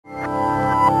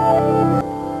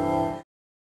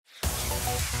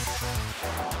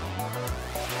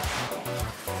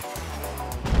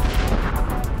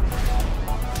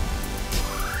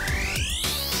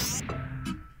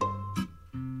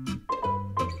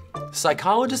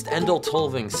Psychologist Endel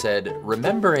Tulving said,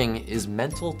 remembering is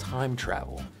mental time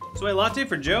travel. Soy latte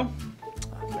for Joe.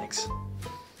 Oh, thanks.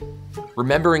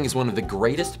 Remembering is one of the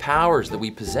greatest powers that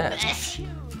we possess.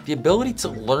 The ability to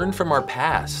learn from our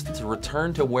past, to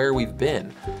return to where we've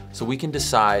been, so we can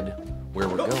decide where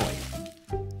we're going.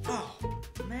 Oh,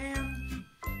 man.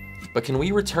 But can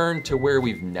we return to where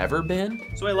we've never been?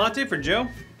 Soy latte for Joe.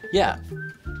 Yeah.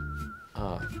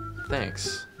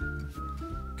 Thanks.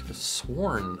 Could have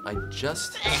sworn I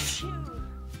just...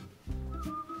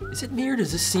 Is it me or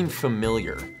does this seem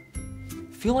familiar?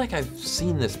 I feel like I've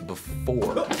seen this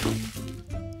before.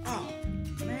 Oh,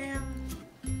 man.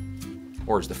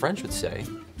 Or as the French would say,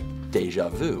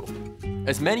 déjà vu.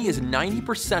 As many as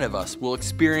 90% of us will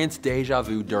experience déjà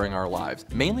vu during our lives,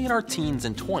 mainly in our teens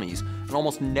and 20s, and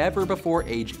almost never before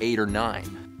age 8 or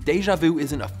 9. Déjà vu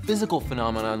isn't a physical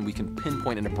phenomenon we can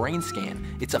pinpoint in a brain scan,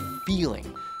 it's a feeling,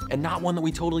 and not one that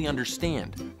we totally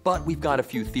understand. But we've got a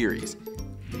few theories.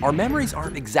 Our memories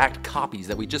aren't exact copies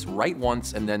that we just write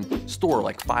once and then store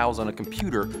like files on a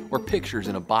computer or pictures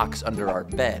in a box under our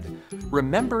bed.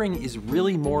 Remembering is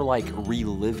really more like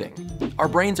reliving. Our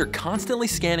brains are constantly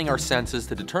scanning our senses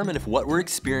to determine if what we're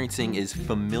experiencing is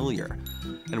familiar.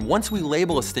 And once we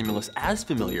label a stimulus as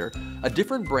familiar, a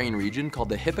different brain region called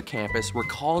the hippocampus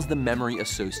recalls the memory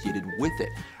associated with it,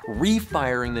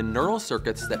 refiring the neural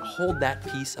circuits that hold that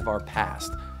piece of our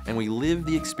past, and we live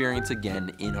the experience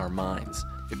again in our minds.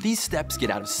 If these steps get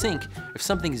out of sync, if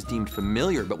something is deemed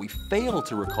familiar but we fail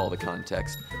to recall the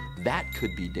context, that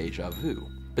could be déjà vu.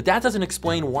 But that doesn't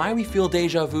explain why we feel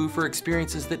déjà vu for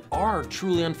experiences that are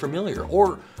truly unfamiliar,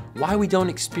 or why we don't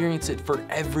experience it for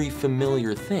every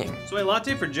familiar thing. Soy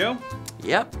latte for Joe.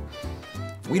 Yep.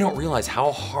 We don't realize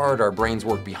how hard our brains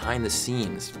work behind the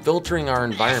scenes, filtering our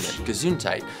environment,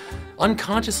 Gesundheit,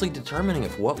 unconsciously determining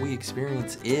if what we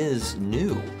experience is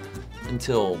new,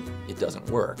 until it doesn't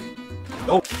work.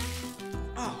 Oh,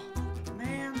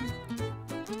 Man.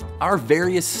 Our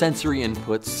various sensory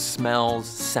inputs, smells,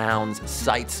 sounds,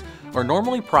 sights, are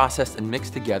normally processed and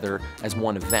mixed together as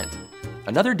one event.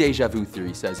 Another déjà vu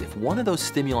theory says if one of those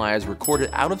stimuli is recorded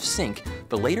out of sync,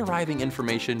 the late arriving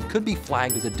information could be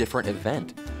flagged as a different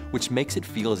event, which makes it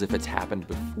feel as if it's happened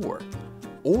before.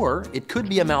 Or it could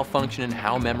be a malfunction in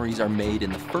how memories are made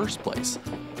in the first place.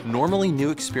 Normally,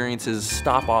 new experiences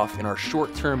stop off in our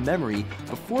short-term memory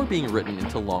before being written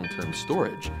into long-term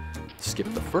storage.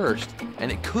 Skip the first,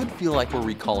 and it could feel like we're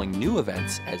recalling new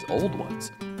events as old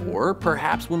ones. Or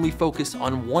perhaps when we focus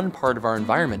on one part of our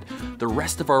environment, the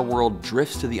rest of our world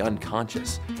drifts to the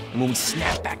unconscious. And when we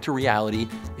snap back to reality,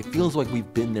 it feels like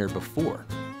we've been there before,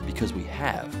 because we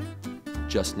have,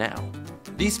 just now.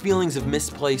 These feelings of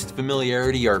misplaced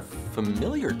familiarity are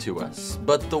familiar to us,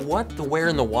 but the what, the where,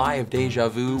 and the why of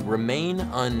déjà vu remain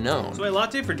unknown. Soy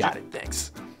latte for Joe. Got it,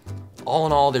 thanks. All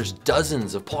in all, there's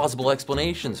dozens of plausible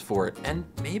explanations for it, and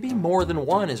maybe more than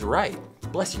one is right.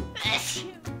 Bless you.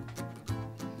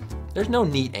 There's no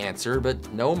neat answer,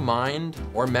 but no mind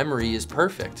or memory is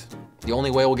perfect. The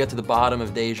only way we'll get to the bottom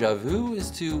of déjà vu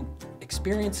is to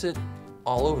experience it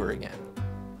all over again.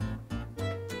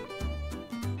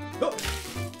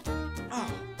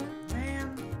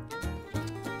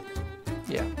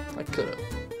 Yeah, I could've.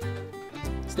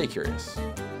 Stay curious.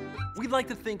 We'd like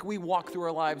to think we walk through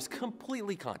our lives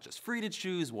completely conscious, free to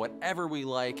choose whatever we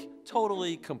like,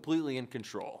 totally, completely in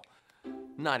control.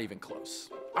 Not even close.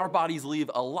 Our bodies leave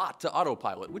a lot to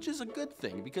autopilot, which is a good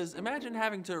thing, because imagine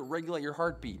having to regulate your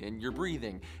heartbeat and your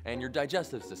breathing and your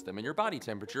digestive system and your body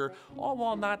temperature, all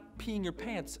while not peeing your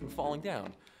pants and falling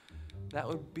down. That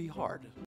would be hard.